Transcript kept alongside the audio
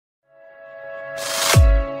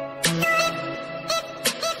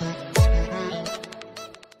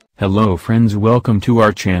Hello friends, welcome to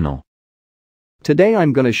our channel. Today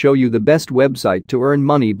I'm gonna show you the best website to earn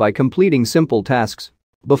money by completing simple tasks.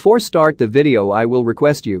 Before start the video, I will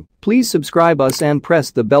request you, please subscribe us and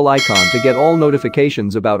press the bell icon to get all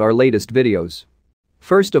notifications about our latest videos.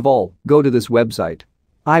 First of all, go to this website.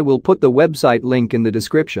 I will put the website link in the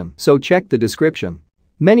description, so check the description.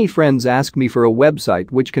 Many friends ask me for a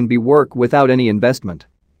website which can be work without any investment.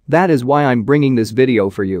 That is why I'm bringing this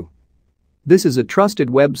video for you. This is a trusted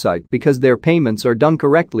website because their payments are done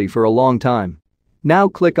correctly for a long time. Now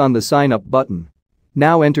click on the sign up button.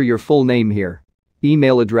 Now enter your full name here.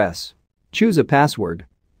 Email address. Choose a password.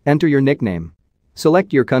 Enter your nickname.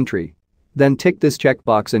 Select your country. Then tick this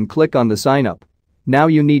checkbox and click on the sign up. Now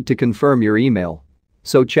you need to confirm your email.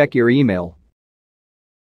 So check your email.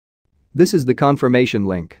 This is the confirmation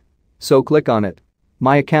link. So click on it.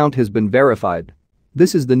 My account has been verified.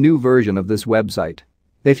 This is the new version of this website.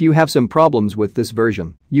 If you have some problems with this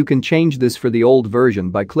version, you can change this for the old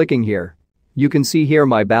version by clicking here. You can see here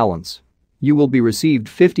my balance. You will be received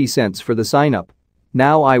 50 cents for the sign up.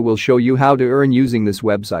 Now I will show you how to earn using this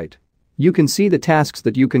website. You can see the tasks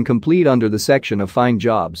that you can complete under the section of Find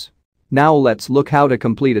Jobs. Now let's look how to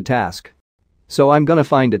complete a task. So I'm gonna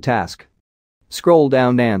find a task. Scroll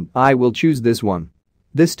down and I will choose this one.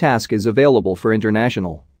 This task is available for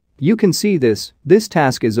international. You can see this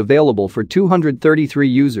task is available for 233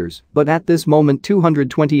 users, but at this moment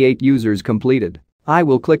 228 users completed. I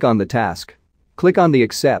will click on the task. Click on the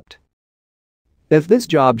accept. If this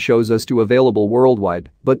job shows us to available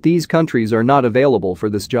worldwide, but these countries are not available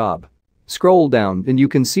for this job. Scroll down and you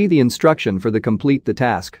can see the instruction for the complete the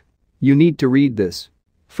task. You need to read this.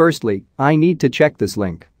 Firstly, I need to check this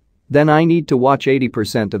link. Then I need to watch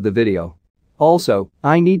 80% of the video. Also,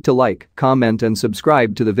 I need to like, comment and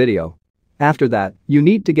subscribe to the video. After that, you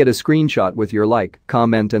need to get a screenshot with your like,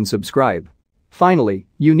 comment and subscribe. Finally,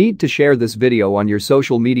 you need to share this video on your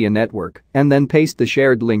social media network and then paste the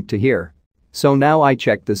shared link to here. So now I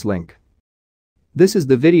check this link. This is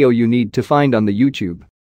the video you need to find on the YouTube.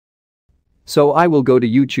 So I will go to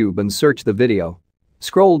YouTube and search the video.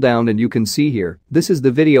 Scroll down and you can see here, this is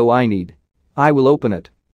the video I need. I will open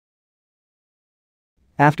it.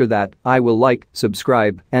 After that, I will like,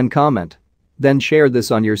 subscribe, and comment. Then share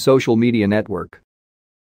this on your social media network.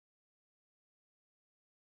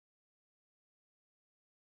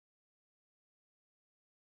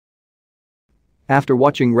 After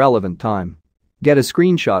watching relevant time, get a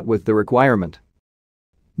screenshot with the requirement.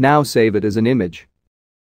 Now save it as an image.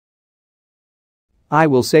 I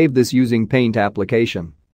will save this using Paint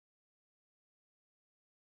application.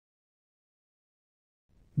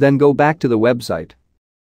 Then go back to the website.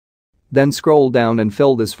 Then scroll down and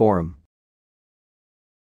fill this form.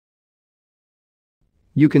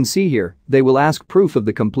 You can see here, they will ask proof of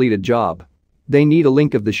the completed job. They need a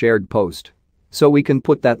link of the shared post. So we can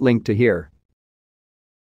put that link to here.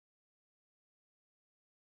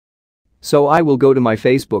 So I will go to my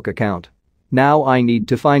Facebook account. Now I need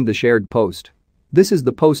to find the shared post. This is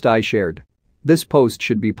the post I shared. This post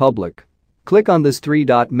should be public. Click on this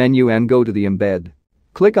three-dot menu and go to the embed.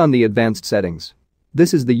 Click on the advanced settings.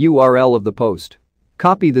 This is the URL of the post.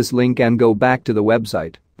 Copy this link and go back to the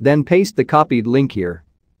website, then paste the copied link here.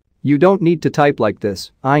 You don't need to type like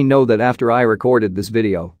this, I know that after I recorded this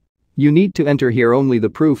video. You need to enter here only the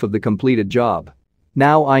proof of the completed job.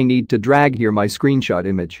 Now I need to drag here my screenshot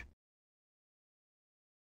image.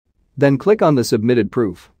 Then click on the submitted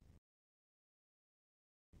proof.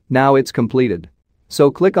 Now it's completed. So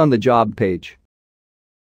click on the job page.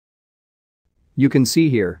 You can see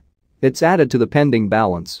here. It's added to the pending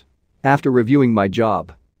balance. After reviewing my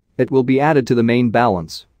job, it will be added to the main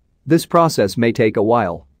balance. This process may take a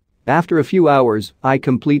while. After a few hours, I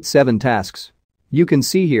complete 7 tasks. You can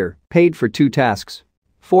see here, paid for 2 tasks.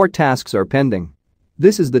 4 tasks are pending.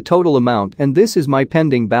 This is the total amount and this is my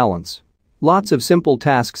pending balance. Lots of simple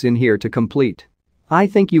tasks in here to complete. I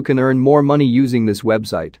think you can earn more money using this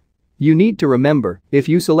website. You need to remember, if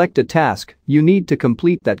you select a task, you need to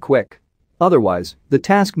complete that quick. Otherwise, the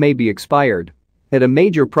task may be expired. It's a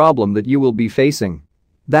major problem that you will be facing.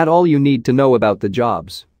 That's all you need to know about the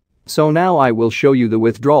jobs. So now I will show you the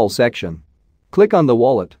withdrawal section. Click on the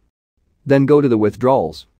wallet. Then go to the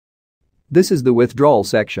withdrawals. This is the withdrawal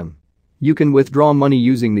section. You can withdraw money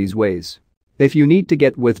using these ways. If you need to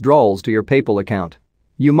get withdrawals to your PayPal account,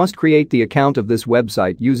 you must create the account of this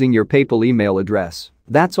website using your PayPal email address.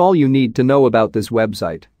 That's all you need to know about this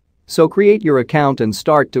website. So create your account and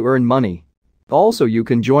start to earn money. Also, you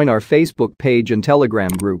can join our Facebook page and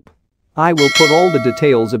Telegram group. I will put all the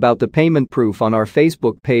details about the payment proof on our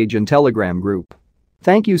Facebook page and Telegram group.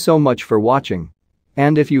 Thank you so much for watching.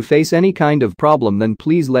 And if you face any kind of problem, then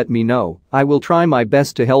please let me know. I will try my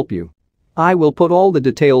best to help you. I will put all the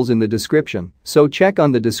details in the description, so check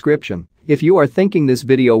on the description. If you are thinking this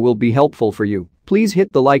video will be helpful for you, please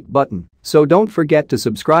hit the like button. So don't forget to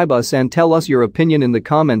subscribe us and tell us your opinion in the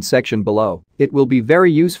comment section below. It will be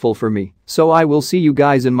very useful for me. So I will see you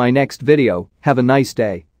guys in my next video. Have a nice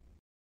day.